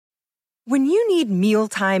When you need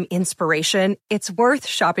mealtime inspiration, it's worth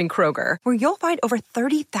shopping Kroger, where you'll find over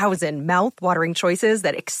 30,000 mouth-watering choices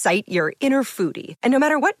that excite your inner foodie. And no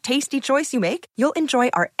matter what tasty choice you make, you'll enjoy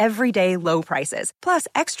our everyday low prices, plus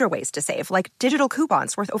extra ways to save, like digital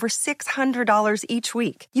coupons worth over $600 each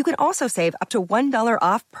week. You can also save up to $1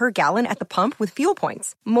 off per gallon at the pump with fuel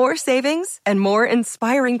points. More savings and more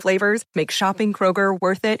inspiring flavors make shopping Kroger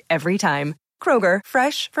worth it every time. Kroger,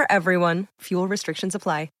 fresh for everyone. Fuel restrictions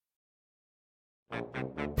apply.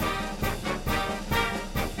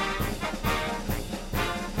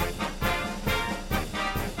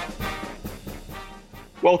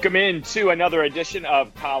 Welcome in to another edition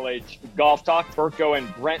of College Golf Talk. Burko and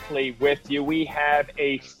Brentley with you. We have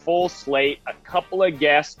a full slate, a couple of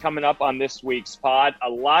guests coming up on this week's pod, a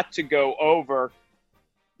lot to go over.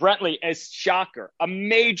 Brentley, as shocker, a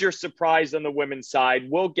major surprise on the women's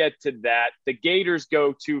side. We'll get to that. The Gators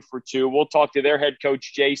go 2 for 2. We'll talk to their head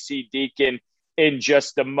coach, J.C. Deacon, in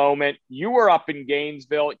just a moment. You were up in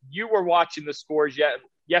Gainesville. You were watching the scores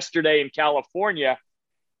yesterday in California.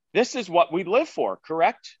 This is what we live for,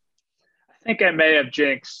 correct? I think I may have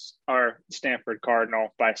jinxed our Stanford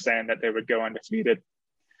Cardinal by saying that they would go undefeated.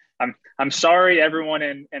 I'm sorry, everyone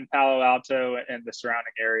in Palo Alto and the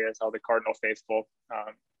surrounding areas, all the Cardinal faithful.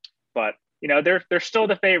 But, you know, they're still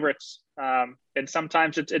the favorites. And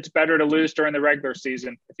sometimes it's better to lose during the regular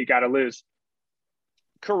season if you got to lose.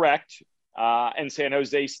 Correct. And San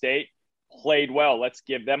Jose State played well. Let's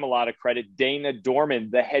give them a lot of credit. Dana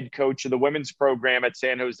Dorman, the head coach of the women's program at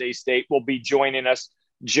San Jose State, will be joining us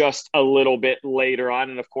just a little bit later on.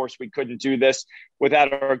 And of course, we couldn't do this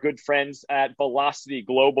without our good friends at Velocity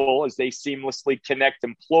Global, as they seamlessly connect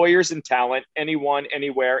employers and talent, anyone,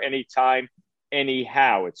 anywhere, anytime,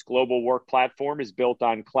 anyhow. Its global work platform is built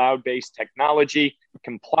on cloud-based technology,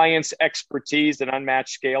 compliance expertise, and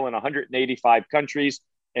unmatched scale in 185 countries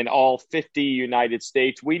in all 50 United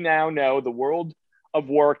States. We now know the world of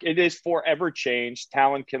work, it is forever changed.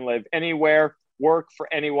 Talent can live anywhere, work for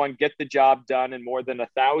anyone, get the job done, and more than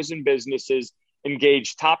 1,000 businesses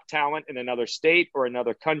engage top talent in another state or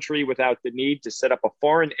another country without the need to set up a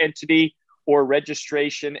foreign entity or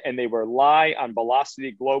registration, and they rely on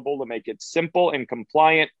Velocity Global to make it simple and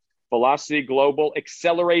compliant. Velocity Global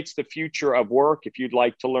accelerates the future of work. If you'd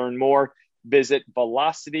like to learn more, visit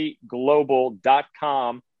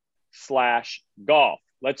velocityglobal.com/golf.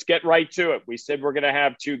 Let's get right to it. We said we're going to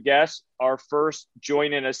have two guests. Our first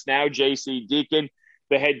joining us now, J.C. Deacon,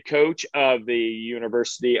 the head coach of the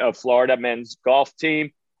University of Florida men's golf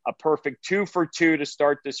team. A perfect 2 for 2 to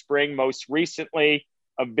start the spring. Most recently,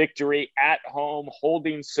 a victory at home,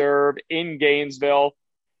 holding serve in Gainesville.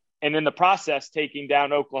 And in the process, taking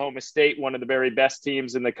down Oklahoma State, one of the very best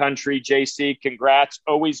teams in the country. JC, congrats.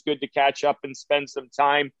 Always good to catch up and spend some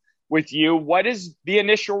time with you. What is the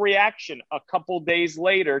initial reaction a couple days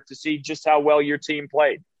later to see just how well your team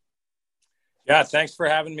played? Yeah, thanks for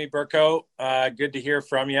having me, Burko. Good to hear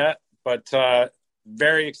from you. But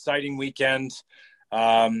very exciting weekend.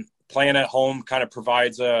 Playing at home kind of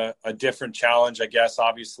provides a different challenge, I guess.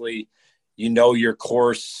 Obviously, you know your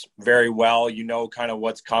course very well, you know kind of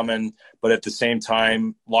what's coming, but at the same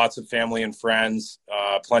time, lots of family and friends,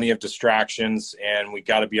 plenty of distractions, and we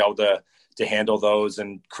got to be able to handle those.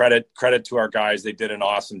 And credit to our guys. They did an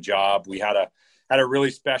awesome job. We had a really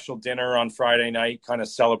special dinner on Friday night, kind of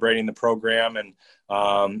celebrating the program and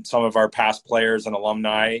some of our past players and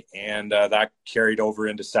alumni. And that carried over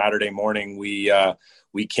into Saturday morning. We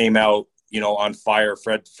came out, on fire.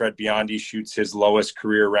 Fred Biondi shoots his lowest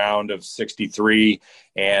career round of 63,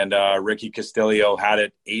 and Ricky Castillo had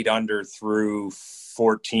it 8 under through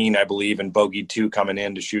 14, I believe, and bogeyed 2 coming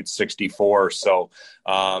in to shoot 64. So,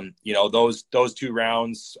 those 2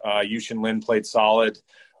 rounds, Yushin Lin played solid,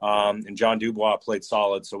 and John Dubois played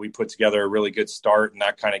solid. So we put together a really good start, and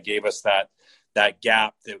that kind of gave us that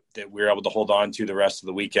gap that we were able to hold on to the rest of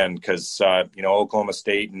the weekend, because Oklahoma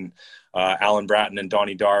State and Alan Bratton and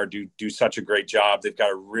Donnie Dar do such a great job. They've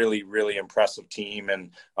got a really, really impressive team,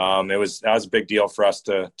 and that was a big deal for us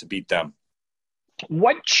to beat them.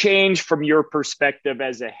 What changed from your perspective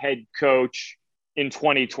as a head coach in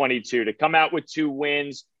 2022 to come out with 2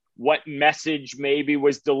 wins? What message maybe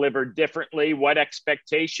was delivered differently? What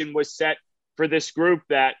expectation was set for this group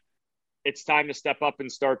that it's time to step up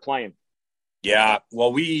and start playing? Yeah,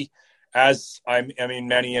 well, many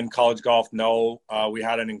in college golf know, we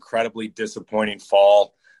had an incredibly disappointing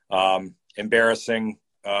fall. Embarrassing,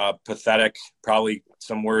 pathetic, probably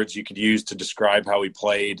some words you could use to describe how we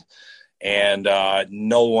played. And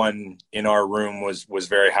no one in our room was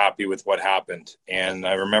very happy with what happened. And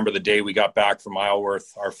I remember the day we got back from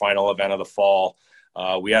Isleworth, our final event of the fall.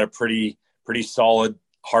 We had a pretty solid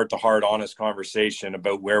heart-to-heart, honest conversation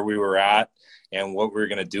about where we were at and what we were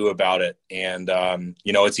going to do about it. And,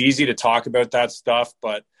 it's easy to talk about that stuff,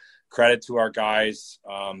 but credit to our guys.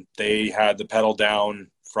 They had the pedal down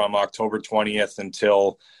from October 20th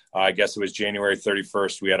until I guess it was January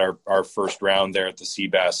 31st. We had our first round there at the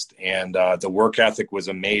Seabest, and the work ethic was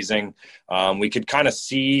amazing. We could kind of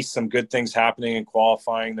see some good things happening in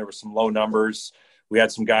qualifying. There were some low numbers. We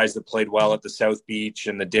had some guys that played well at the South Beach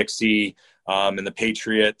and the Dixie and the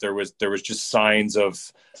Patriot. There was just signs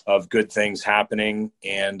of good things happening,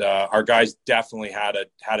 and our guys definitely had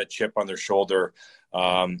a chip on their shoulder.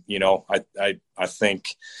 I think,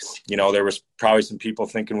 there was probably some people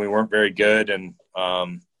thinking we weren't very good, and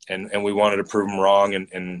we wanted to prove them wrong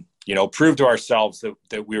and prove to ourselves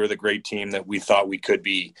that we were the great team that we thought we could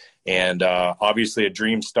be. And obviously a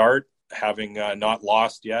dream start, having not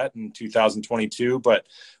lost yet in 2022, but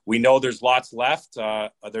we know there's lots left.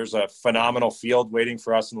 There's a phenomenal field waiting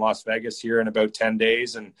for us in Las Vegas here in about 10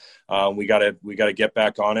 days. And we gotta get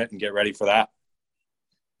back on it and get ready for that.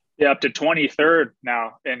 Yeah, up to 23rd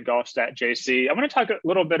now in Golfstat, JC. I want to talk a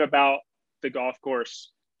little bit about the golf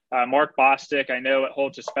course. Mark Bostic, I know it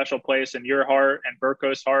holds a special place in your heart and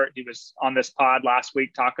Burko's heart. He was on this pod last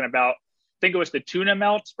week talking about, I think it was the tuna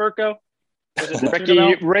melts, Burko.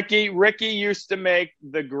 Ricky used to make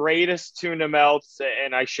the greatest tuna melts,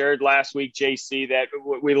 and I shared last week, JC, that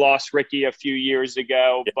we lost Ricky a few years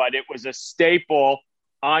ago, but it was a staple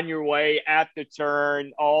on your way at the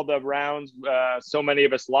turn, all the rounds. So many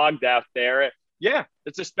of us logged out there. Yeah,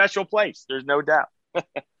 it's a special place. There's no doubt.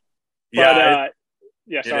 Sorry.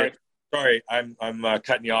 Sorry, I'm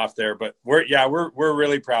cutting you off there, but we're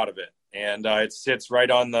really proud of it, and it sits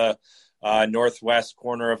right on the northwest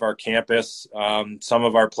corner of our campus. Some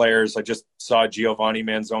of our players, I just saw Giovanni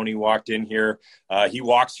Manzoni walked in here. He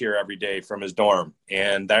walks here every day from his dorm,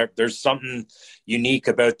 and there's something unique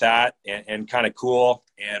about that and kind of cool.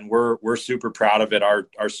 And we're super proud of it.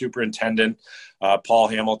 Our superintendent, Paul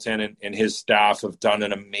Hamilton, and his staff have done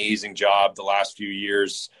an amazing job the last few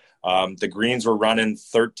years. The greens were running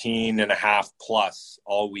 13.5 plus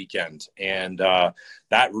all weekend. And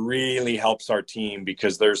that really helps our team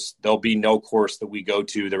because there'll be no course that we go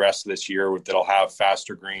to the rest of this year that'll have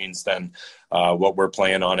faster greens than what we're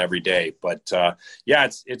playing on every day. But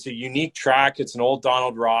it's a unique track. It's an old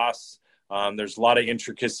Donald Ross. There's a lot of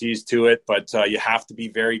intricacies to it, but you have to be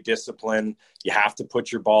very disciplined. You have to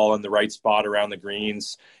put your ball in the right spot around the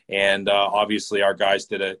greens. And obviously our guys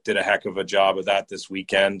did a heck of a job of that this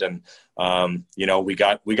weekend. And, we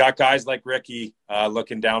got guys like Ricky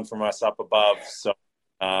looking down from us up above. So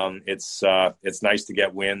it's nice to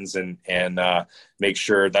get wins and make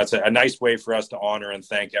sure that's a nice way for us to honor and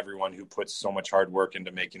thank everyone who puts so much hard work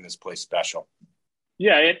into making this place special.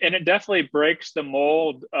 Yeah, and it definitely breaks the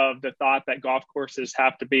mold of the thought that golf courses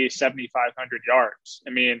have to be 7,500 yards. I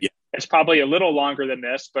mean, It's probably a little longer than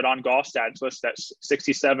this, but on Golfstat, it's listed at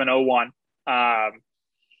 6,701.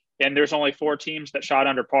 And there's only 4 teams that shot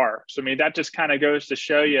under par. So, I mean, that just kind of goes to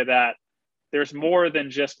show you that there's more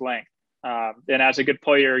than just length. And as a good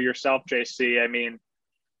player yourself, JC, I mean,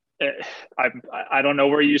 I don't know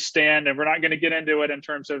where you stand, and we're not going to get into it in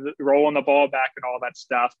terms of rolling the ball back and all that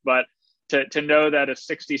stuff, but to know that a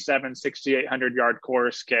 6,800 yard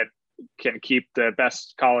course can keep the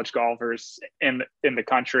best college golfers in the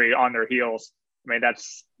country on their heels. I mean,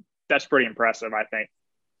 that's pretty impressive, I think.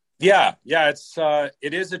 Yeah.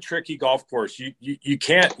 It is a tricky golf course. You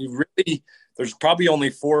can't really, there's probably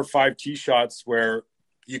only 4 or 5 tee shots where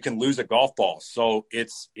you can lose a golf ball. So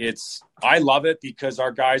I love it because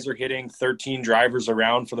our guys are hitting 13 drivers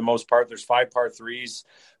around for the most part. There's 5 par 3s,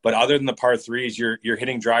 but other than the par 3s, you're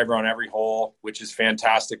hitting driver on every hole, which is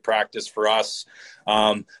fantastic practice for us.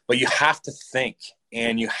 But you have to think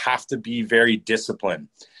and you have to be very disciplined.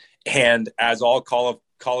 And as all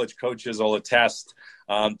college coaches will attest,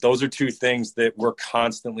 those are 2 things that we're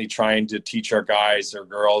constantly trying to teach our guys or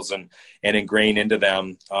girls and ingrain into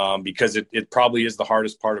them because it probably is the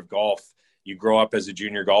hardest part of golf. You grow up as a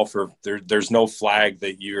junior golfer, there's no flag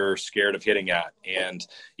that you're scared of hitting at. And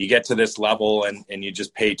you get to this level and you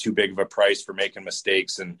just pay too big of a price for making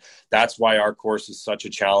mistakes. And that's why our course is such a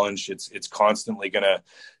challenge. It's constantly gonna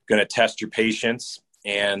test your patience.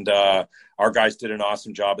 And our guys did an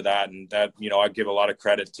awesome job of that. And that, I give a lot of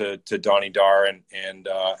credit to Donnie Dar and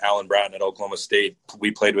Alan Bratton at Oklahoma State. We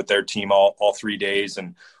played with their team all 3 days,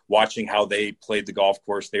 and watching how they played the golf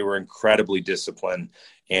course, they were incredibly disciplined.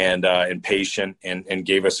 and patient and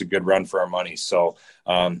gave us a good run for our money. So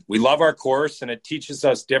we love our course, and it teaches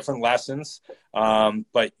us different lessons.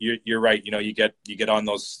 But you're right. You get on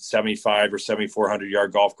those 75 or 7,400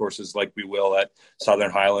 yard golf courses like we will at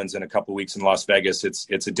Southern Highlands in a couple of weeks in Las Vegas.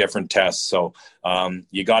 It's a different test. So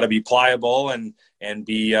you got to be pliable and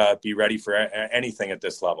be ready for anything at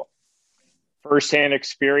this level. Firsthand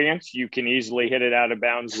experience, you can easily hit it out of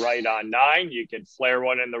bounds right on 9. You can flare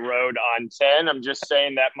one in the road on 10. I'm just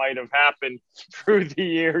saying that might have happened through the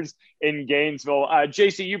years in Gainesville.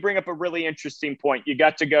 JC, you bring up a really interesting point. You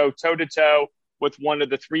got to go toe-to-toe with one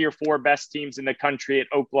of the 3 or 4 best teams in the country at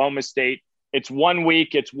Oklahoma State. It's 1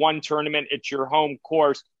 week, it's one tournament, it's your home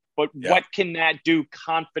course. But what can that do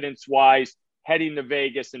confidence-wise heading to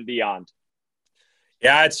Vegas and beyond?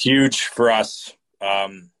 Yeah, it's huge for us.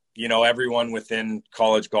 Everyone within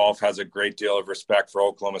college golf has a great deal of respect for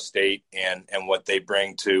Oklahoma State and what they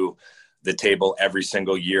bring to the table every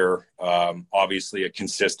single year. Obviously a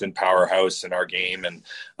consistent powerhouse in our game. And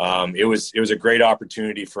it was a great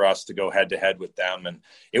opportunity for us to go head to head with them. And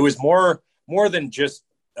it was more than just,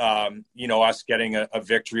 us getting a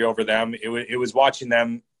victory over them. It was watching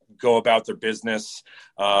them go about their business.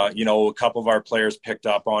 A couple of our players picked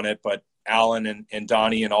up on it, but Alan and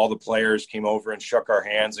Donnie and all the players came over and shook our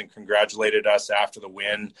hands and congratulated us after the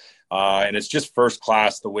win. And it's just first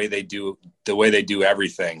class the way they do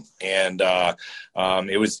everything. And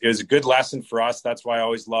it was a good lesson for us. That's why I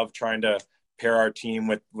always love trying to pair our team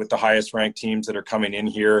with the highest ranked teams that are coming in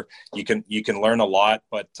here. You can learn a lot,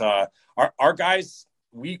 but our guys,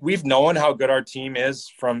 we've known how good our team is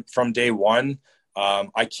from day one.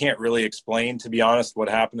 I can't really explain, to be honest, what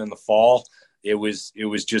happened in the fall. It was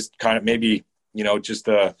just kind of maybe, just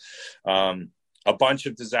a bunch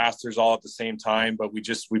of disasters all at the same time, but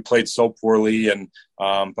we played so poorly. And,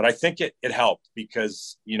 but I think it helped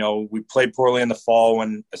because, we played poorly in the fall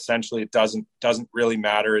when essentially it doesn't really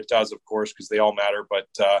matter. It does, of course, because they all matter, but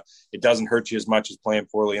it doesn't hurt you as much as playing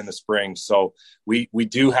poorly in the spring. So we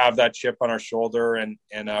do have that chip on our shoulder and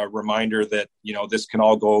a reminder that, this can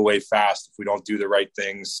all go away fast if we don't do the right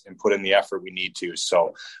things and put in the effort we need to.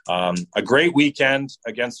 So a great weekend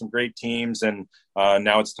against some great teams. And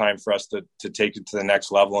now it's time for us to take it to the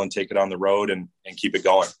next level and take it on the road and keep it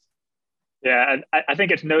going. Yeah, and I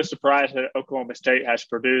think it's no surprise that Oklahoma State has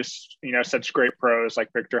produced, such great pros like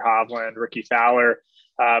Victor Hovland, Ricky Fowler.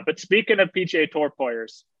 But speaking of PGA Tour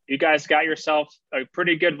players, you guys got yourself a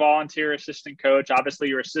pretty good volunteer assistant coach. Obviously,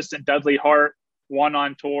 your assistant, Dudley Hart, won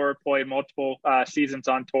on tour, played multiple seasons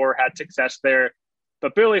on tour, had success there.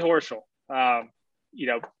 But Billy Horschel,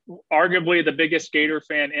 arguably the biggest Gator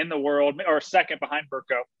fan in the world, or second behind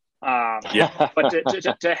Burko. But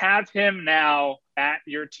to have him now at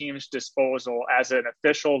your team's disposal as an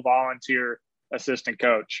official volunteer assistant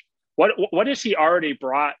coach, what has he already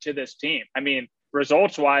brought to this team? I mean,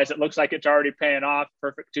 results wise, it looks like it's already paying off.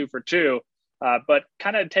 Perfect 2 for 2. But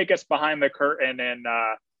kind of take us behind the curtain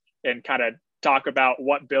and kind of talk about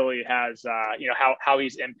what Billy has, how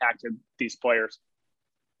he's impacted these players.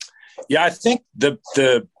 Yeah, I think the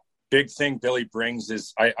big thing Billy brings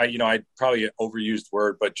is I probably overused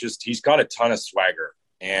word, but just he's got a ton of swagger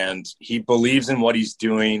and he believes in what he's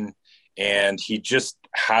doing and he just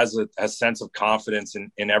has a sense of confidence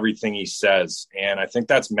in everything he says. And I think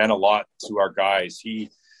that's meant a lot to our guys.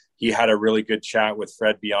 He had a really good chat with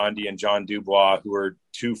Fred Biondi and John Dubois, who are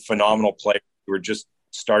 2 phenomenal players who are just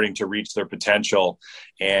starting to reach their potential.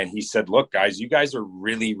 And he said, look, guys, you guys are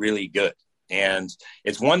really, really good. And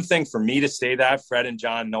it's one thing for me to say that. Fred and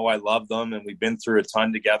John know I love them and we've been through a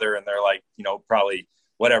ton together and they're like, probably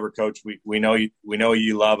whatever, coach, we know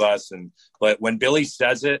you love us. But when Billy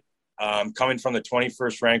says it, coming from the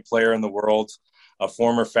 21st ranked player in the world, a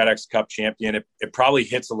former FedEx Cup champion, it probably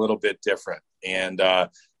hits a little bit different. And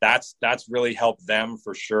that's really helped them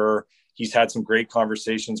for sure. He's had some great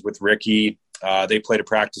conversations with Ricky. They played a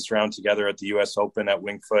practice round together at the U.S. Open at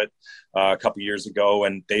Winged Foot a couple years ago,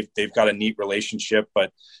 and they've got a neat relationship.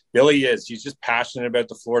 But Billy he's just passionate about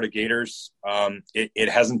the Florida Gators. It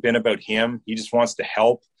hasn't been about him. He just wants to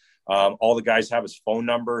help. All the guys have his phone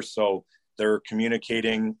number, so they're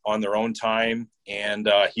communicating on their own time. And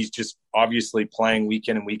he's just obviously playing week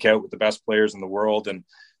in and week out with the best players in the world. And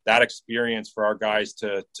that experience for our guys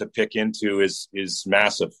to pick into is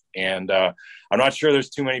massive. And I'm not sure there's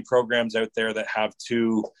too many programs out there that have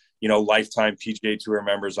 2, lifetime PGA Tour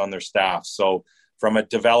members on their staff. So from a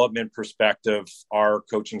development perspective, our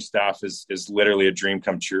coaching staff is literally a dream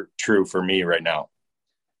come true for me right now.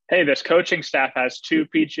 Hey, this coaching staff has 2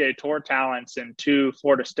 PGA Tour talents and 2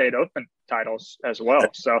 Florida State Open titles as well.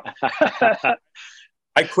 So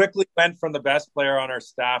I quickly went from the best player on our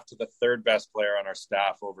staff to the third best player on our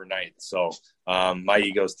staff overnight. So my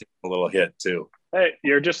ego's taking a little hit too. Hey,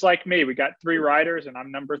 you're just like me. We got 3 riders, and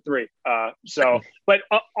I'm number 3. But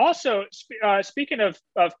also speaking of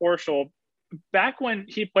Horschel, back when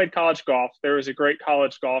he played college golf, there was a great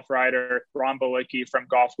college golf writer, Ron Balicki from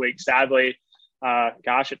Golf Week. Sadly,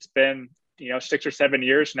 it's been 6 or 7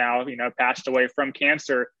 years now. Passed away from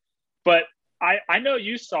cancer. But I know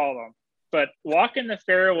you saw them. But walking the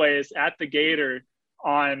fairways at the Gator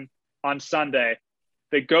on Sunday,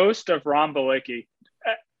 the ghost of Ron Balicki.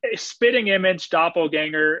 A spitting image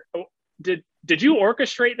doppelganger. Did you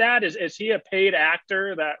orchestrate that? Is he a paid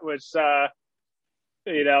actor that was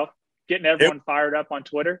getting everyone fired up on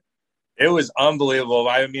Twitter? It was unbelievable.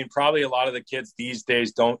 I mean, probably a lot of the kids these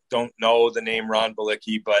days don't know the name Ron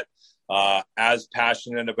Balicki, but as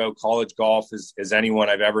passionate about college golf as anyone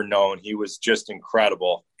I've ever known, he was just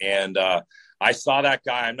incredible. And I saw that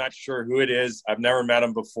guy. I'm not sure who it is. I've never met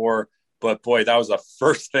him before. But boy, that was the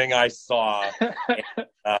first thing I saw.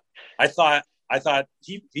 And, I thought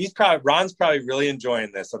Ron's probably really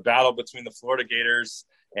enjoying this, a battle between the Florida Gators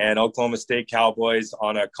and Oklahoma State Cowboys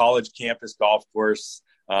on a college campus golf course.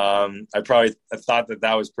 I thought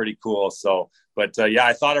that was pretty cool. So, but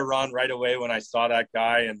I thought of Ron right away when I saw that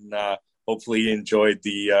guy, and hopefully he enjoyed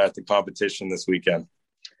the competition this weekend.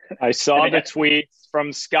 I saw the tweets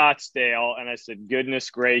from Scottsdale, and I said,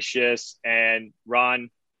 goodness gracious. And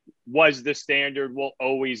Ron was the standard, will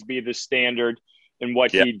always be the standard in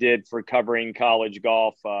what he did for covering college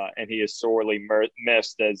golf. And he is sorely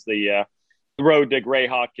missed as the road to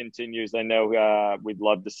Grayhawk continues. I know we'd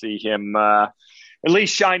love to see him at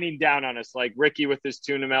least shining down on us like Ricky with his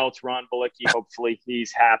tuna melts. Ron Balicki, hopefully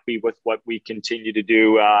he's happy with what we continue to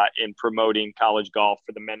do in promoting college golf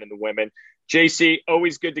for the men and the women. JC,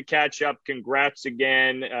 always good to catch up. Congrats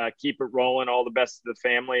again. Keep it rolling. All the best to the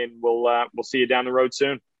family, and we'll see you down the road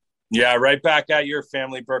soon. Yeah, right back at your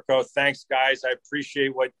family, Burko. Thanks, guys. I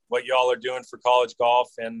appreciate what y'all are doing for college golf,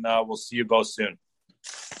 and we'll see you both soon.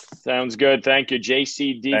 Sounds good. Thank you.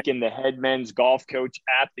 JC Deacon, the head men's golf coach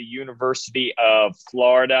at the University of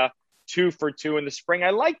Florida. 2 for 2 in the spring.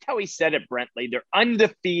 I liked how he said it, Brentley. They're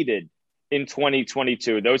undefeated in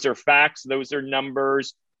 2022. Those are facts. Those are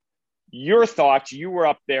numbers. Your thoughts, you were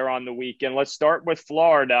up there on the weekend. Let's start with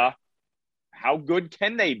Florida. How good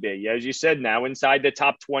can they be? As you said, now inside the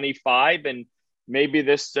top 25, and maybe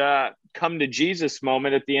this come to Jesus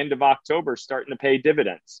moment at the end of October starting to pay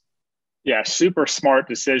dividends. Yeah, super smart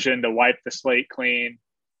decision to wipe the slate clean.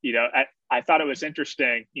 I thought it was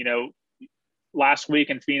interesting. Last week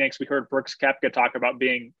in Phoenix, we heard Brooks Koepka talk about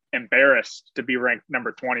being embarrassed to be ranked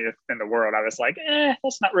number 20th in the world. I was like,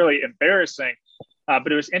 that's not really embarrassing. But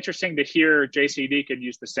it was interesting to hear JC Deacon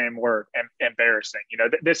use the same word, embarrassing.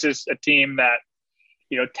 This is a team that,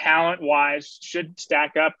 talent-wise should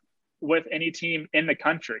stack up with any team in the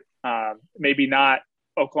country. Maybe not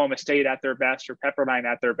Oklahoma State at their best or Pepperdine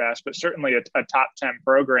at their best, but certainly a top 10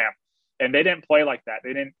 program. And they didn't play like that.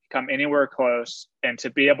 They didn't come anywhere close. And to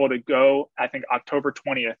be able to go, I think October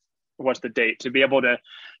 20th was the date, to be able to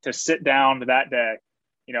sit down that day,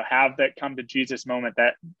 have that come to Jesus moment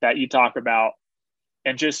that you talk about,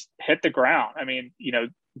 and just hit the ground. I mean,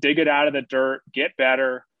 dig it out of the dirt, get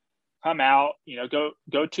better, come out,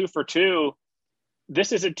 go 2 for 2.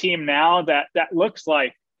 This is a team now that looks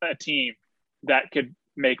like a team that could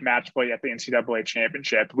make match play at the NCAA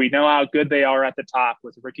championship. We know how good they are at the top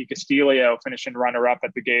with Ricky Castillo finishing runner-up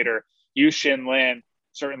at the Gator, Yu-Shin Lin,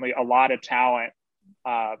 certainly a lot of talent.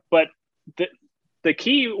 But the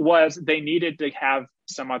key was they needed to have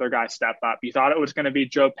some other guy step up. You thought it was going to be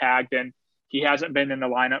Joe Pagden. He hasn't been in the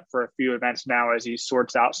lineup for a few events now as he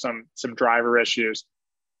sorts out some driver issues.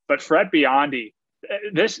 But Fred Biondi,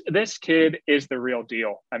 this kid is the real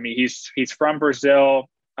deal. I mean, he's from Brazil.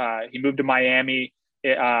 He moved to Miami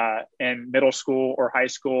in middle school or high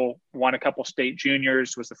school, won a couple state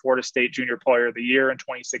juniors, was the Florida State Junior Player of the Year in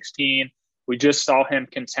 2016. We just saw him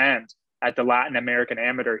contend at the Latin American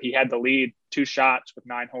Amateur. He had the lead 2 shots with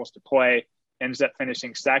 9 holes to play, ends up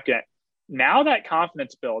finishing second. Now that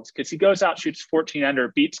confidence builds because he goes out, shoots 14 under,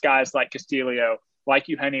 beats guys like Castillo, like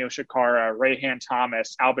Eugenio Shakara, Rayhan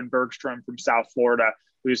Thomas, Alvin Bergstrom from South Florida,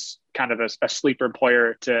 who's kind of a sleeper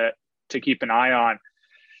player to keep an eye on.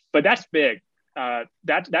 But that's big.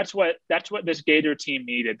 That's what this Gator team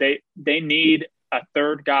needed. They need a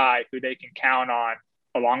third guy who they can count on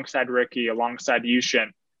alongside Ricky, alongside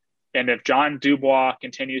Yu-Shin. And if John Dubois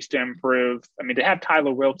continues to improve, I mean, to have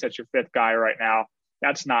Tyler Wiltz as your 5th guy right now,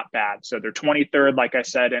 that's not bad. So they're 23rd, like I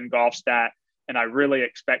said, in golf stat. and I really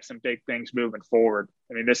expect some big things moving forward.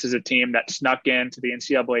 I mean, this is a team that snuck into the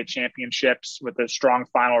NCAA championships with a strong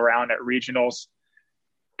final round at regionals,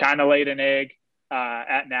 kind of laid an egg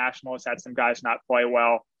at nationals, had some guys not play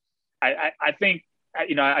well. I think,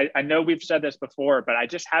 I know we've said this before, but I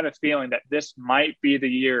just have a feeling that this might be the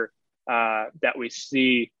year that we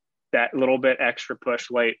see that little bit extra push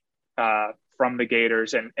late from the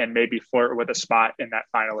Gators and maybe flirt with a spot in that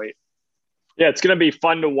Final Eight. Yeah, it's going to be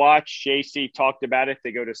fun to watch. JC talked about it.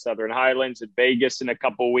 They go to Southern Highlands at Vegas in a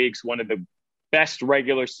couple of weeks, one of the best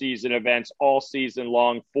regular season events all season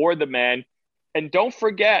long for the men. And don't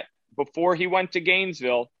forget, before he went to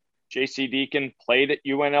Gainesville, JC Deacon played at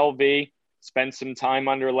UNLV, spent some time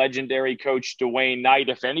under legendary coach Dwayne Knight.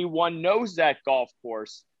 If anyone knows that golf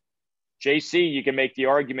course, JC, you can make the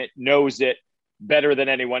argument, knows it better than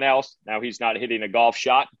anyone else. Now, he's not hitting a golf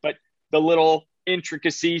shot, but the little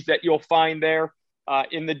intricacies that you'll find there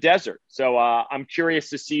in the desert. So I'm curious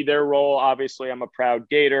to see their role. Obviously, I'm a proud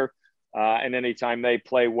Gator, and anytime they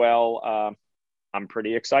play well, I'm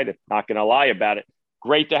pretty excited. Not going to lie about it.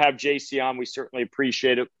 Great to have JC on. We certainly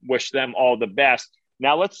appreciate it. Wish them all the best.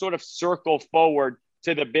 Now let's sort of circle forward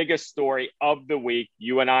to the biggest story of the week.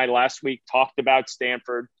 You and I last week talked about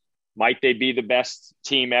Stanford. Might they be the best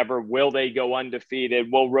team ever? Will they go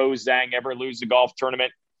undefeated? Will Rose Zhang ever lose a golf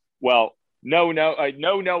tournament? Well, no,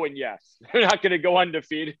 and yes. They're not going to go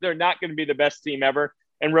undefeated. They're not going to be the best team ever.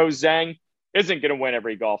 And Rose Zhang isn't going to win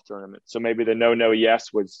every golf tournament. So maybe the no,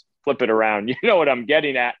 yes was flip it around. You know what I'm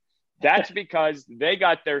getting at. That's because they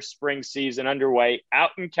got their spring season underway out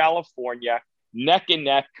in California, neck and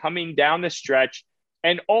neck, coming down the stretch.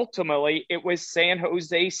 And ultimately, it was San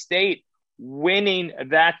Jose State winning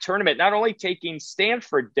that tournament, not only taking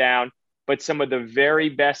Stanford down, but some of the very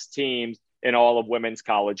best teams in all of women's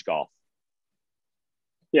college golf.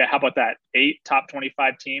 Yeah, how about that? 8 top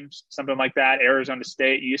 25 teams, something like that. Arizona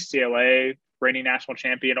State, UCLA, reigning national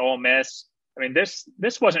champion Ole Miss. I mean, this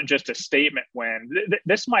wasn't just a statement win.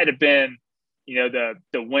 This might have been, the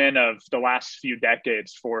win of the last few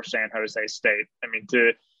decades for San Jose State. I mean,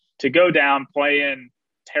 to go down, play in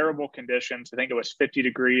terrible conditions. I think it was 50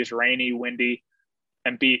 degrees, rainy, windy,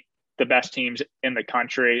 and beat the best teams in the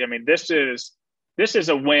country. I mean, this is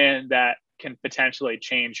a win that can potentially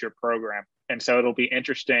change your program. And so it'll be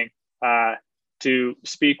interesting to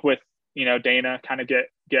speak with, Dana, kind of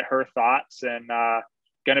get her thoughts, and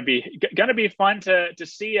gonna be fun to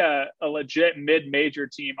see a legit mid-major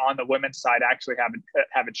team on the women's side actually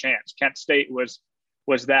have a chance. Kent State was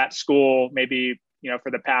that school maybe,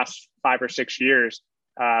 for the past 5 or 6 years.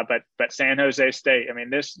 But San Jose State, I mean,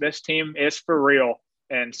 this team is for real.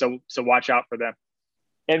 And so watch out for them.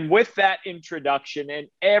 And with that introduction and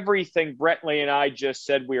everything Brentley and I just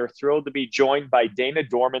said, we are thrilled to be joined by Dana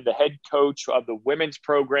Dorman, the head coach of the women's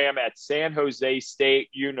program at San Jose State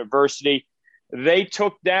University. They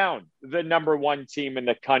took down the number 1 team in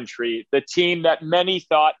the country, the team that many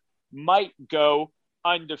thought might go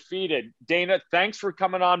undefeated. Dana, thanks for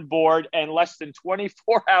coming on board, and less than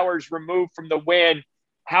 24 hours removed from the win.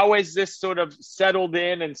 How has this sort of settled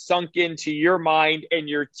in and sunk into your mind and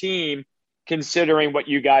your team, considering what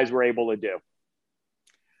you guys were able to do?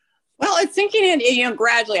 Well, it's sinking in,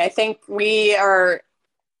 gradually. I think we are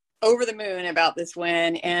over the moon about this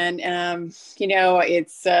win. And,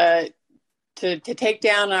 it's to take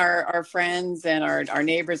down our friends and our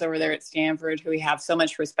neighbors over there at Stanford, who we have so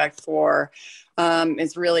much respect for,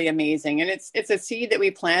 is really amazing. And it's a seed that we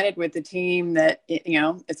planted with the team that,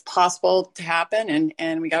 it's possible to happen.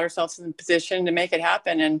 And we got ourselves in a position to make it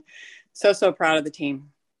happen. And so proud of the team.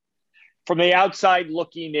 From the outside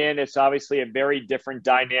looking in, it's obviously a very different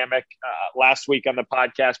dynamic. Last week on the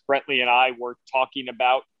podcast, Brentley and I were talking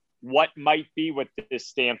about what might be with this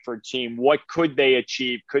Stanford team. What could they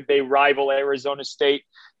achieve? Could they rival Arizona State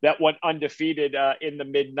that went undefeated in the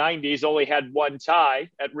mid-90s, only had 1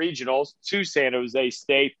 tie at regionals to San Jose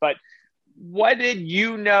State? But what did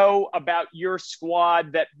you know about your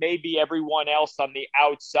squad that maybe everyone else on the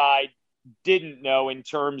outside didn't know, in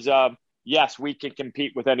terms of, yes, we can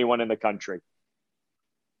compete with anyone in the country?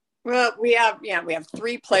 Well, we have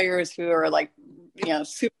 3 players who are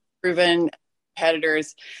super proven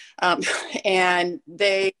competitors, and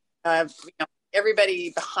they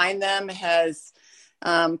everybody behind them has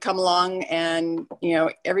come along, and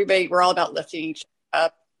everybody, we're all about lifting each other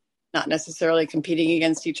up, not necessarily competing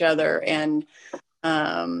against each other. And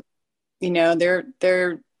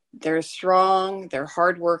they're strong, they're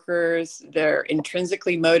hard workers, they're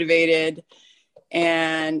intrinsically motivated,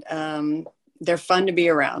 and they're fun to be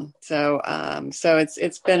around. So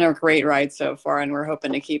it's been a great ride so far, and we're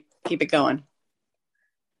hoping to keep it going.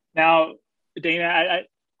 Now, Dana,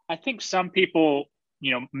 I think some people,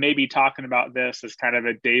 may be talking about this as kind of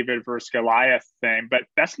a David versus Goliath thing, but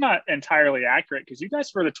that's not entirely accurate because you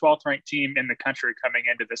guys were the 12th ranked team in the country coming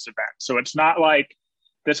into this event. So it's not like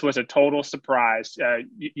this was a total surprise.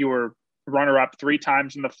 You were runner up 3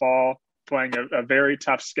 times in the fall, playing a very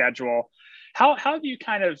tough schedule. How have you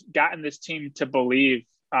kind of gotten this team to believe,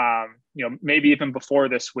 maybe even before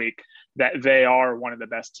this week, that they are one of the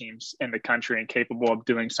best teams in the country and capable of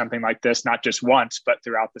doing something like this, not just once, but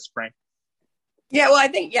throughout the spring? Yeah, well, I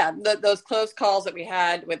think, those close calls that we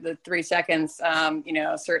had with the 3 seconds,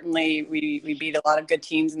 certainly we beat a lot of good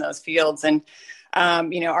teams in those fields. And,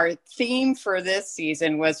 our theme for this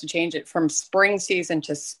season was to change it from spring season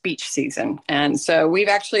to speech season. And so we've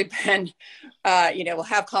actually been, we'll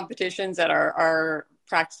have competitions at our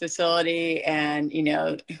practice facility, and,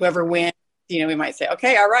 whoever wins, we might say,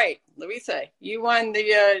 okay, all right, Louisa, you won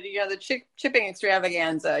the chipping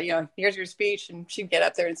extravaganza, here's your speech. And she'd get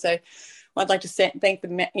up there and say, well, I'd like to thank the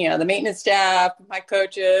maintenance staff, my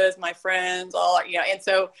coaches, my friends, all, and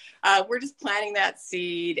so we're just planting that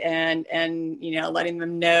seed and letting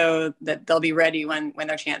them know that they'll be ready when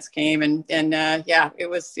their chance came. And it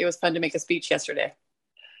was fun to make a speech yesterday.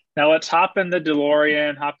 Now let's hop in the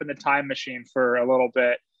DeLorean, hop in the time machine for a little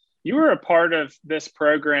bit. You were a part of this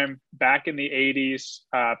program back in the 80s,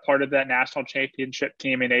 part of that national championship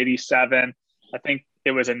team in 87. I think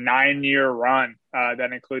it was a 9-year run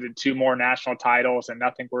that included 2 more national titles and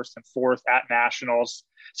nothing worse than 4th at nationals.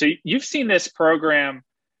 So you've seen this program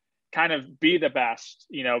kind of be the best,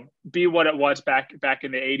 be what it was back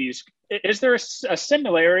in the 80s. Is there a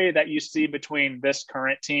similarity that you see between this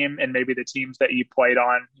current team and maybe the teams that you played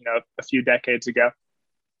on, a few decades ago?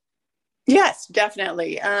 Yes,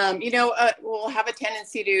 definitely. We'll have a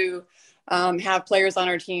tendency to have players on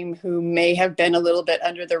our team who may have been a little bit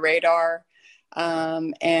under the radar,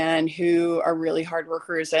 and who are really hard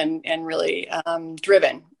workers and really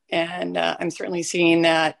driven. And I'm certainly seeing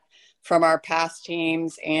that from our past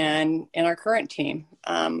teams and our current team.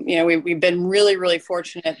 We've been really, really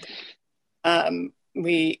fortunate.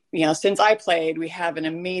 Since I played, we have an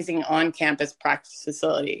amazing on-campus practice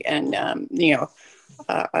facility. And,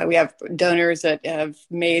 we have donors that have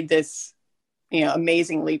made this,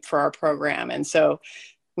 amazing leap for our program. And so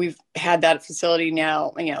we've had that facility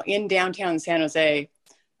now, in downtown San Jose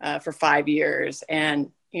for 5 years.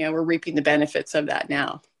 And, we're reaping the benefits of that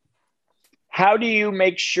now. How do you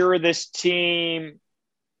make sure this team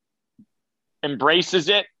embraces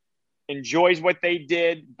it, enjoys what they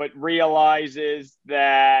did, but realizes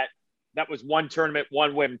that was one tournament,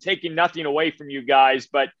 one win? Taking nothing away from you guys,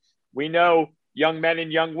 but we know young men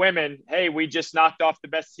and young women, hey, we just knocked off the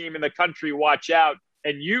best team in the country, watch out.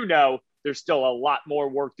 And there's still a lot more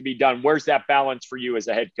work to be done. Where's that balance for you as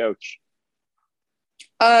a head coach?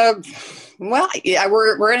 We're going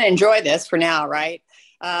to enjoy this for now, right?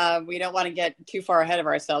 We don't want to get too far ahead of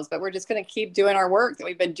ourselves, but we're just going to keep doing our work that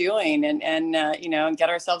we've been doing and get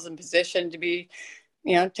ourselves in position to be,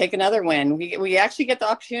 take another win. We actually get the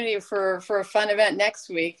opportunity for a fun event next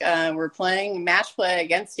week. We're playing match play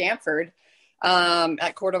against Stanford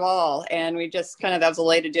at Cordoval, and we just that was a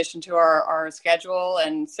late addition to our schedule.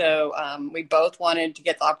 And so we both wanted to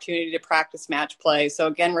get the opportunity to practice match play. So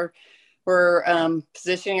again, we're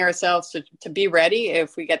positioning ourselves to be ready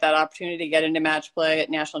if we get that opportunity to get into match play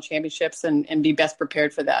at national championships and be best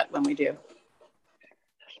prepared for that when we do.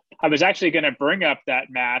 I was actually going to bring up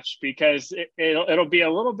that match because it'll be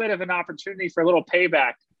a little bit of an opportunity for a little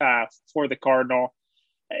payback for the Cardinal.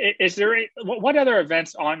 Is there what other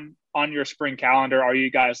events on your spring calendar are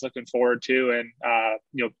you guys looking forward to, and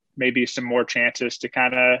maybe some more chances to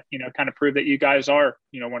kind of prove that you guys are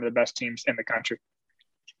one of the best teams in the country?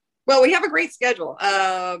 Well, we have a great schedule.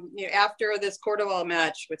 After this Cordoval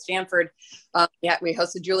match with Stanford, we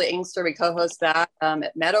hosted Julia Inkster. We co-host that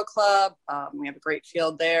at Meadow Club. We have a great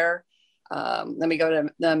field there. Then we go to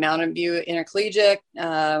the Mountain View Intercollegiate,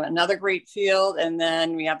 another great field. And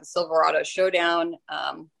then we have the Silverado Showdown,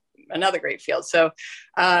 another great field. So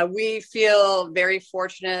we feel very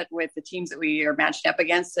fortunate with the teams that we are matched up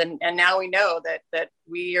against. And now we know that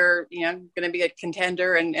we are going to be a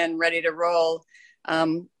contender and ready to roll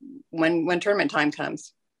when tournament time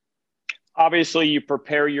comes. Obviously, you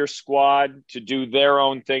prepare your squad to do their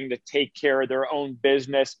own thing, to take care of their own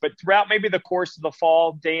business. But throughout maybe the course of the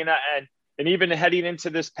fall, Dana, and even heading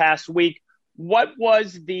into this past week, what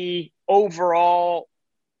was the overall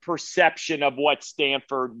perception of what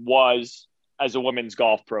Stanford was as a women's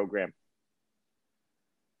golf program?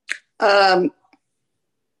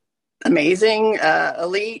 Amazing,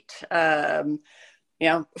 elite.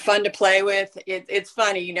 fun to play with. It's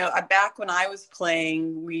funny, back when I was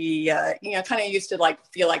playing, we, kind of used to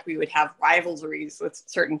feel like we would have rivalries with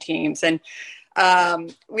certain teams. And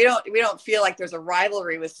we don't feel like there's a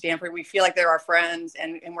rivalry with Stanford. We feel like they're our friends,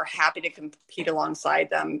 and we're happy to compete alongside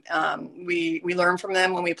them. We learn from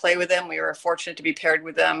them when we play with them. We were fortunate to be paired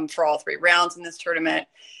with them for all 3 rounds in this tournament.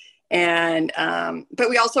 And, but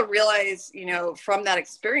we also realize, from that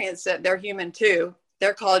experience that they're human too.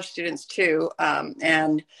 They're college students too.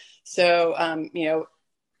 And so,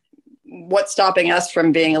 what's stopping us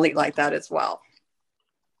from being elite like that as well?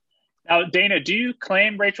 Now, Dana, do you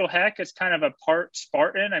claim Rachel Heck as kind of a part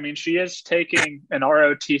Spartan? I mean, she is taking an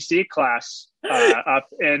ROTC class up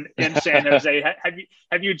in San Jose.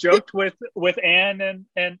 Have you joked with Ann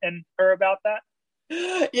and her about that?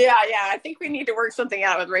 Yeah. I think we need to work something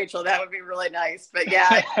out with Rachel. That would be really nice. But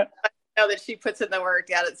yeah, I know that she puts in the work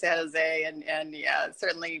down at San Jose, and yeah,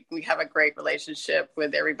 certainly we have a great relationship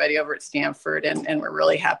with everybody over at Stanford, and we're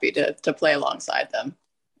really happy to play alongside them.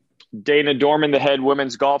 Dana Dorman, the head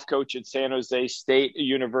women's golf coach at San Jose State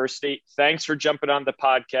University. Thanks for jumping on the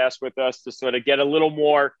podcast with us to sort of get a little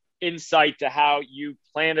more insight to how you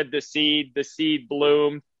planted the seed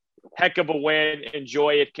bloomed. Heck of a win.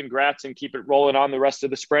 Enjoy it. Congrats, and keep it rolling on the rest of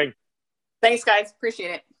the spring. Thanks, guys.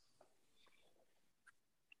 Appreciate it.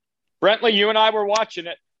 Brentley, you and I were watching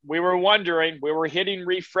it. We were wondering, we were hitting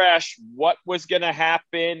refresh, what was going to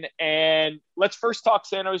happen. And let's first talk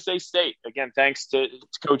San Jose State. Again, thanks to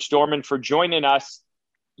Coach Dorman for joining us.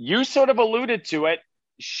 You sort of alluded to it.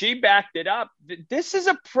 She backed it up. This is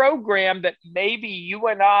a program that maybe you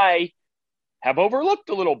and I have overlooked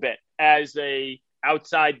a little bit as a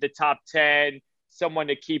outside the top 10, someone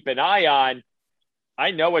to keep an eye on. I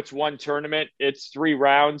know it's one tournament. It's 3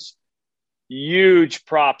 rounds. Huge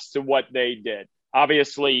props to what they did.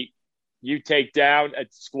 Obviously, you take down a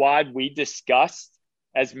squad we discussed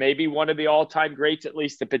as maybe one of the all-time greats, at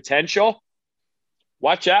least the potential.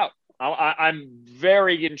 Watch out. I'm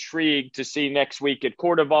very intrigued to see next week at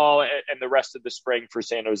Cordoval and the rest of the spring for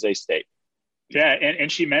San Jose State. Yeah,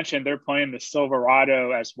 and she mentioned they're playing the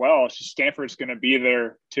Silverado as well. Stanford's going to be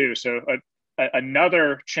there too. So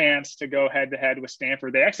another chance to go head-to-head with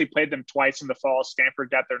Stanford. They actually played them twice in the fall. Stanford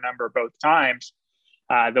got their number both times.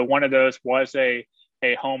 The one of those was a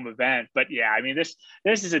home event. But yeah, I mean, this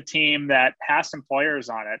is a team that has some players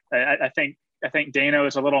on it. I think Dana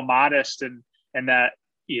is a little modest and that,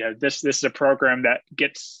 this is a program that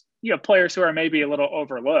gets, players who are maybe a little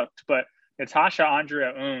overlooked. But Natasha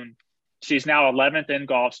Andrea-Un, she's now 11th in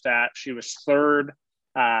golf stat. She was 3rd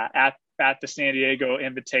at the San Diego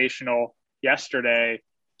Invitational yesterday.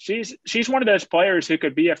 She's one of those players who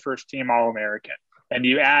could be a first-team All-American. And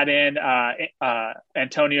you add in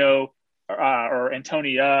Antonia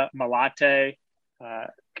Malate. I'm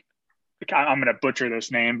going to butcher this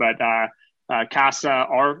name, but Casa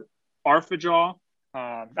Arfajal.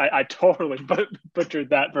 I totally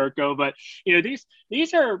butchered that, Verko. But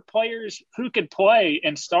these are players who could play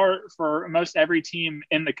and start for most every team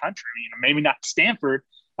in the country. Maybe not Stanford,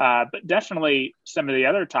 but definitely some of the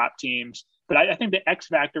other top teams. But I think the X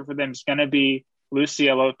factor for them is going to be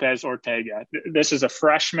Lucia Lopez Ortega. This is a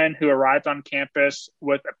freshman who arrived on campus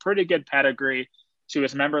with a pretty good pedigree. She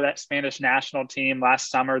was a member of that Spanish national team last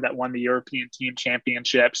summer that won the European Team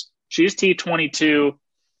Championships. She's T22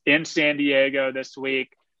 in San Diego this week.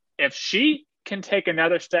 If she can take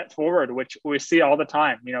another step forward, which we see all the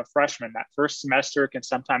time, freshmen, that first semester can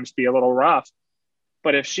sometimes be a little rough.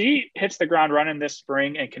 But if she hits the ground running this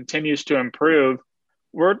spring and continues to improve,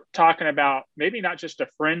 we're talking about maybe not just a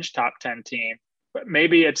fringe top 10 team, but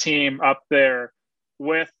maybe a team up there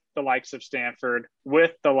with the likes of Stanford,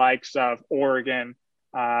 with the likes of Oregon,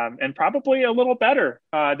 and probably a little better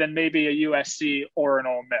than maybe a USC or an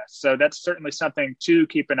Ole Miss. So that's certainly something to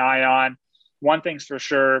keep an eye on. One thing's for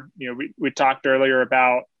sure, we talked earlier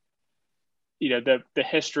about, the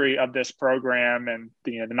history of this program and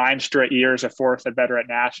the 9 straight years of 4th and better at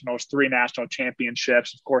nationals, 3 national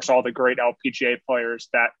championships, of course, all the great LPGA players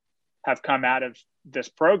that have come out of this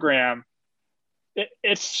program.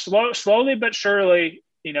 It's slowly but surely,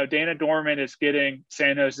 Dana Dorman is getting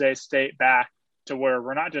San Jose State back to where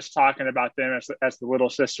we're not just talking about them as the little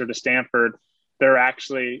sister to Stanford. They're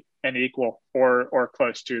actually an equal or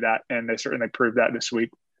close to that, and they certainly proved that this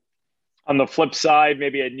week. On the flip side,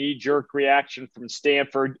 maybe a knee-jerk reaction from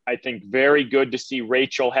Stanford. I think very good to see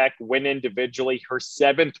Rachel Heck win individually, her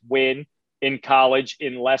 7th win in college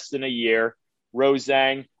in less than a year.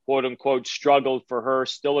 Rosang, quote-unquote, struggled for her.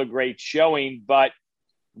 Still a great showing, but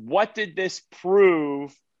what did this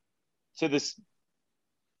prove to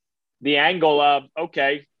the angle of,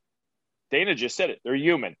 okay, Dana just said it, they're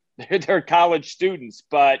human. they're college students.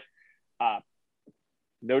 But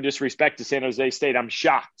no disrespect to San Jose State, I'm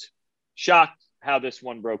shocked how this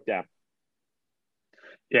one broke down.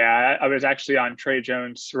 Yeah, I was actually on Trey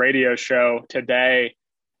Jones' radio show today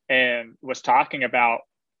and was talking about,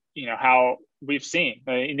 how we've seen.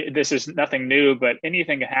 This is nothing new, but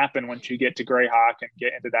anything can happen once you get to Grayhawk and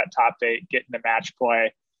get into that top 8, get into match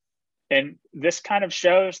play. And this kind of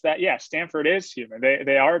shows that, Stanford is human.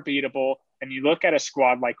 They are beatable. And you look at a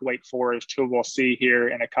squad like Wake Forest, who we'll see here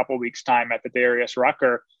in a couple weeks' time at the Darius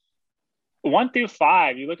Rucker. 1 through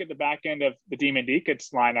 5, you look at the back end of the Demon Deacons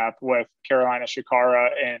lineup with Carolina Shikara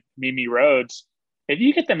and Mimi Rhodes. If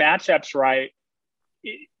you get the matchups right,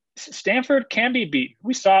 Stanford can be beaten.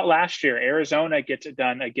 We saw it last year. Arizona gets it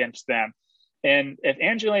done against them. And if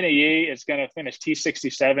Angelina Yee is going to finish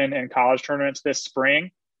T67 in college tournaments this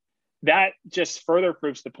spring, that just further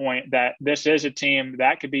proves the point that this is a team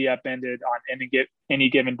that could be upended on any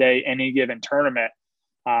given day, any given tournament.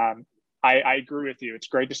 I agree with you. It's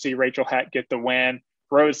great to see Rachel Heck get the win.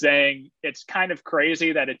 Rose Zhang, it's kind of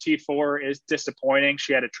crazy that a T4 is disappointing.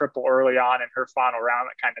 She had a triple early on in her final round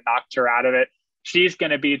that kind of knocked her out of it. She's going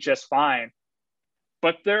to be just fine.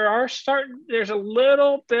 But there's a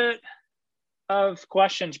little bit of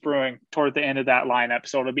questions brewing toward the end of that lineup.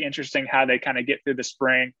 So it'll be interesting how they kind of get through the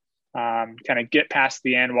spring, kind of get past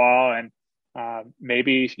the end wall. And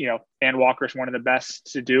maybe, Ann Walker's one of the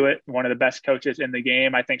best to do it, one of the best coaches in the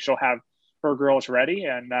game. I think she'll have her girls ready.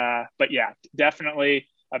 But definitely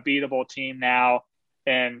a beatable team now.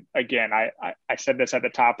 And again, I said this at the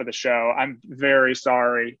top of the show. I'm very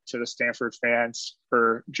sorry to the Stanford fans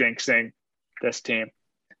for jinxing this team.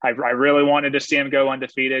 I really wanted to see them go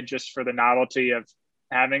undefeated just for the novelty of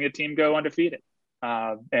having a team go undefeated.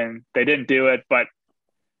 And they didn't do it, but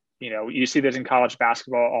you see this in college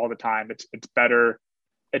basketball all the time. It's better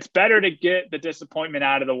to get the disappointment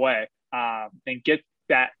out of the way and get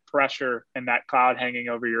that pressure and that cloud hanging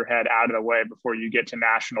over your head out of the way before you get to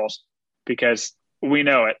nationals, because we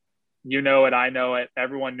know it. You know it. I know it.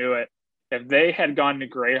 Everyone knew it. If they had gone to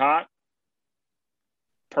Grayhawk,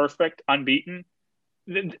 perfect, unbeaten,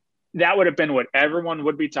 that would have been what everyone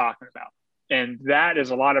would be talking about. And that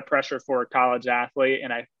is a lot of pressure for a college athlete.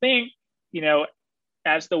 And I think,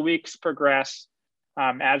 as the weeks progress,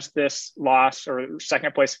 as this loss or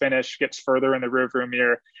second place finish gets further in the rearview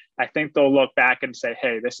mirror, I think they'll look back and say,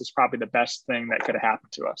 hey, this is probably the best thing that could have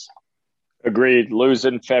happened to us. Agreed. Lose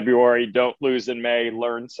in February, don't lose in May,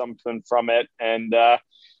 learn something from it. And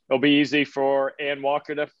it'll be easy for Ann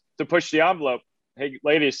Walker to push the envelope. Hey,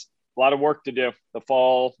 ladies, a lot of work to do. The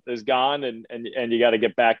fall is gone and you got to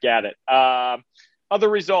get back at it. Other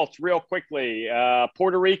results real quickly.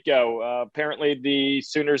 Puerto Rico, apparently the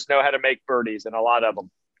Sooners know how to make birdies, and a lot of them.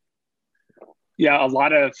 Yeah, a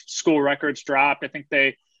lot of school records dropped. I think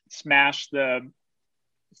they smashed the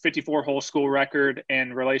 54-hole school record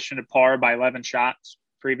in relation to par by 11 shots.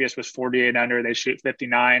 Previous was 48 under. They shoot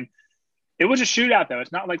 59. It was a shootout, though.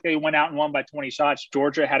 It's not like they went out and won by 20 shots.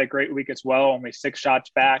 Georgia had a great week as well, only 6 shots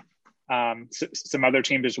back. Some other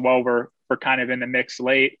teams as well were kind of in the mix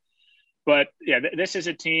late. But, this is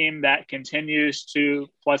a team that continues to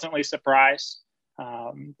pleasantly surprise.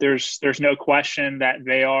 There's no question that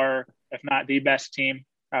they are, if not the best team,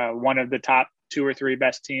 one of the top 2 or 3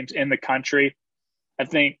 best teams in the country. I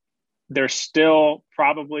think there's still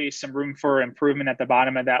probably some room for improvement at the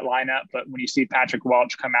bottom of that lineup. But when you see Patrick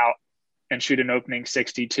Welch come out and shoot an opening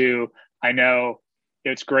 62, I know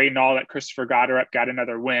it's great and all that Christopher Goddard got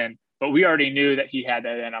another win, but we already knew that he had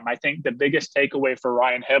that in him. I think the biggest takeaway for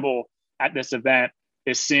Ryan Hybl at this event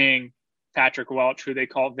is seeing Patrick Welch, who they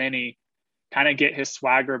call Vinny, kind of get his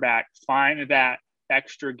swagger back, find that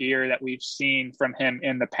extra gear that we've seen from him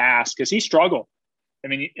in the past, because he struggled. I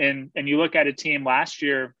mean, and you look at a team last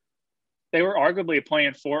year, they were arguably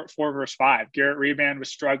playing 4 versus 5. Garrett Reband was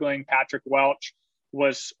struggling. Patrick Welch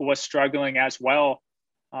was struggling as well.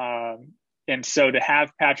 And so to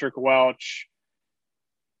have Patrick Welch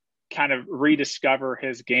kind of rediscover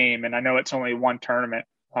his game, and I know it's only one tournament,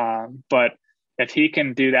 but if he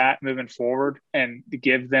can do that moving forward and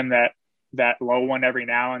give them that low one every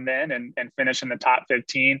now and then and finish in the top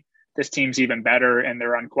 15, this team's even better, and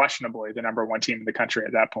they're unquestionably the number 1 team in the country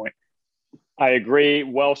at that point. I agree.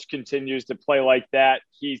 Welsh continues to play like that.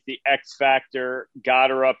 He's the X factor.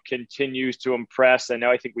 Goddard continues to impress.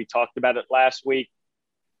 I think we talked about it last week.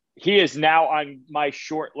 He is now on my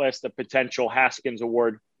short list of potential Haskins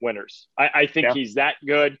Award winners. I think he's that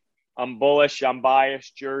good. I'm bullish. I'm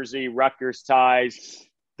biased. Jersey, Rutgers ties.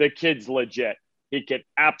 The kid's legit. He can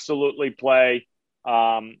absolutely play.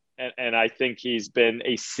 And I think he's been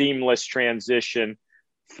a seamless transition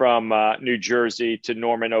from New Jersey to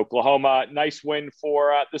Norman, Oklahoma. Nice win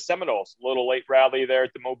for the Seminoles. A little late rally there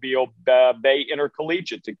at the Mobile Bay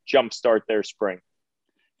Intercollegiate to jumpstart their spring.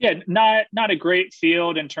 Yeah, not a great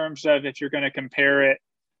field in terms of if you're going to compare it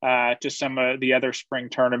to some of the other spring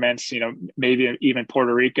tournaments, maybe even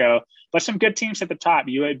Puerto Rico, but some good teams at the top,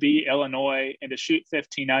 UAB, Illinois, and to shoot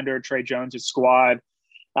 15 under Trey Jones' squad.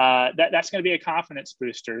 That's going to be a confidence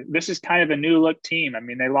booster. This is kind of a new look team. I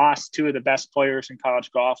mean, they lost two of the best players in college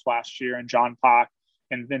golf last year in John Pock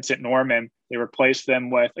and Vincent Norman. They replaced them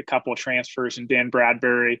with a couple of transfers in Dan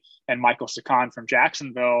Bradbury and Michael Sakan from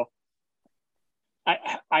Jacksonville.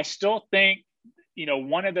 I still think,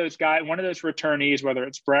 one of those returnees, whether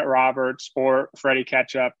it's Brett Roberts or Freddie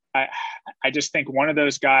Ketchup, I just think one of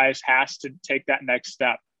those guys has to take that next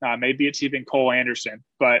step. Maybe it's even Cole Anderson,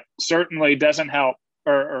 but certainly doesn't help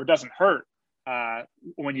or doesn't hurt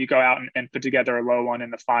when you go out and put together a low one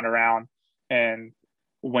in the final round and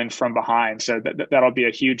win from behind. So that'll be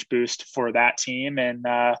a huge boost for that team. And,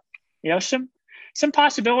 some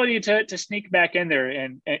possibility to sneak back in there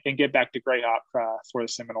and get back to Greyhawk for the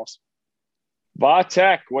Seminoles.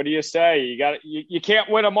 Vatek, what do you say? You can't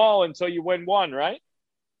win them all until you win one, right?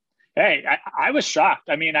 Hey, I was shocked.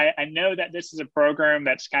 I mean, I know that this is a program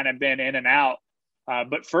that's kind of been in and out,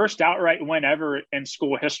 but first outright win ever in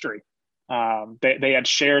school history. They had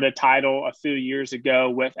shared a title a few years ago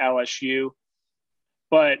with LSU,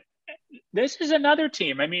 but this is another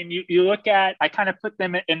team. I mean, you look at, I kind of put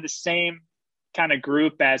them in the same kind of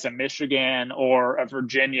group as a Michigan or a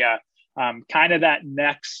Virginia, kind of that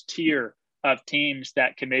next tier of teams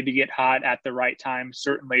that can maybe get hot at the right time.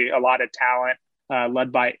 Certainly a lot of talent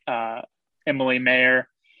led by Emily Mayer.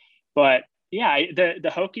 But yeah, the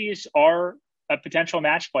Hokies are a potential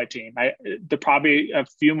match play team. They're probably a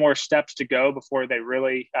few more steps to go before they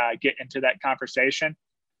really get into that conversation.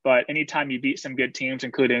 But anytime you beat some good teams,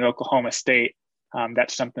 including Oklahoma State,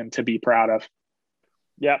 that's something to be proud of.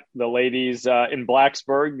 Yep, the ladies in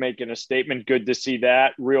Blacksburg making a statement. Good to see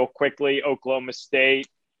that. Real quickly, Oklahoma State,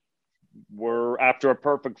 we're after a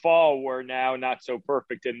perfect fall. We're now not so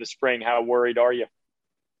perfect in the spring. How worried are you?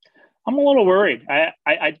 I'm a little worried.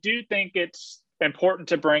 I do think it's important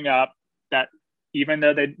to bring up that even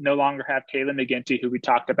though they no longer have Kayla McGinty, who we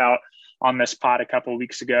talked about on this pod a couple of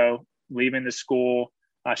weeks ago, leaving the school,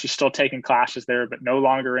 she's still taking classes there, but no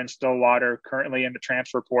longer in Stillwater, currently in the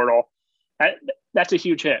transfer portal. That's a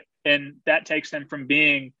huge hit. And that takes them from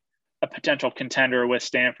being a potential contender with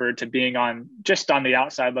Stanford to being on the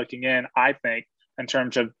outside looking in, I think, in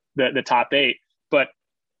terms of the top eight. But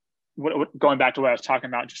going back to what I was talking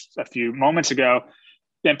about just a few moments ago,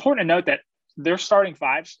 important to note that they're starting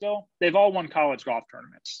five still. They've all won college golf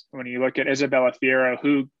tournaments. When you look at Isabella Fierro,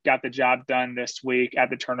 who got the job done this week at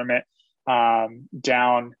the tournament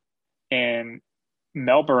down in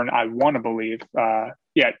Melbourne, I want to believe.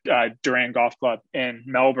 Durand Golf Club in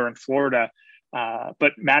Melbourne, Florida.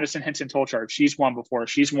 But Madison Henson Tolchard, she's won before.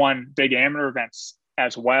 She's won big amateur events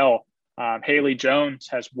as well. Haley Jones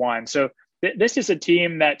has won. So this is a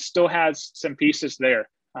team that still has some pieces there.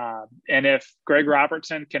 And if Greg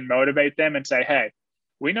Robertson can motivate them and say, hey,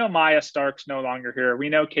 we know Maya Stark's no longer here. We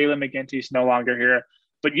know Kayla McGinty's no longer here,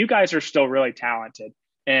 but you guys are still really talented.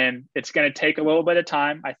 And it's going to take a little bit of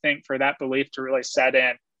time, I think, for that belief to really set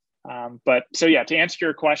in. To answer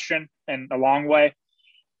your question in a long way,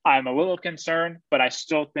 I'm a little concerned, but I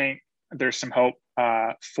still think there's some hope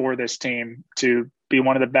for this team to be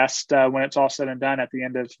one of the best when it's all said and done at the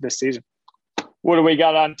end of this season. What do we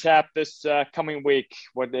got on tap this coming week?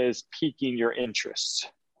 What is piquing your interest?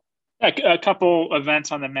 A couple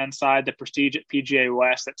events on the men's side, the Prestige at PGA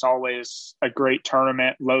West. That's always a great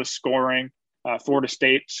tournament, low scoring. Florida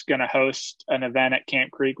State's going to host an event at Camp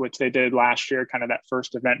Creek, which they did last year, kind of that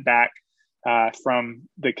first event back from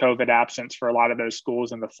the COVID absence for a lot of those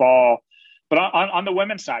schools in the fall. But on the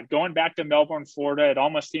women's side, going back to Melbourne, Florida, it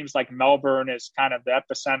almost seems like Melbourne is kind of the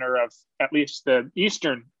epicenter of at least the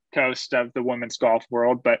eastern coast of the women's golf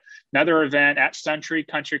world. But another event at Century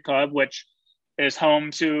Country Club, which is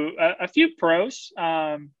home to a few pros,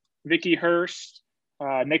 Vicky Hurst,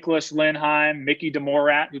 Nicholas Lindheim, Mickey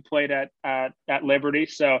DeMorat, who played at Liberty.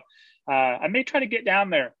 So I may try to get down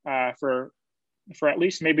there for at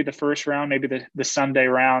least maybe the first round, maybe the Sunday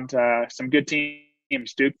round. Some good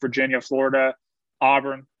teams, Duke, Virginia, Florida,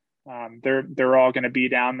 Auburn. They're all going to be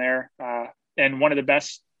down there. And one of the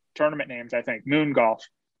best tournament names, I think, Moon Golf.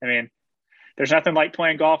 I mean, there's nothing like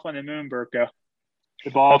playing golf on the moon, Burko. The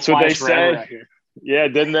ball That's what they forever say. out here. Yeah,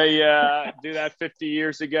 didn't they do that 50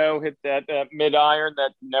 years ago? Hit that mid-iron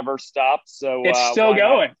that never stopped. So it's still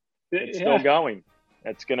going. It's still going.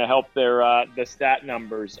 That's going to help their the stat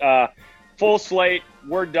numbers. full slate.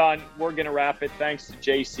 We're done. We're going to wrap it. Thanks to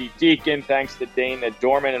JC Deacon. Thanks to Dana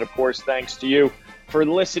Dorman. And, of course, thanks to you for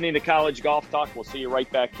listening to College Golf Talk. We'll see you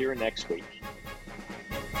right back here next week.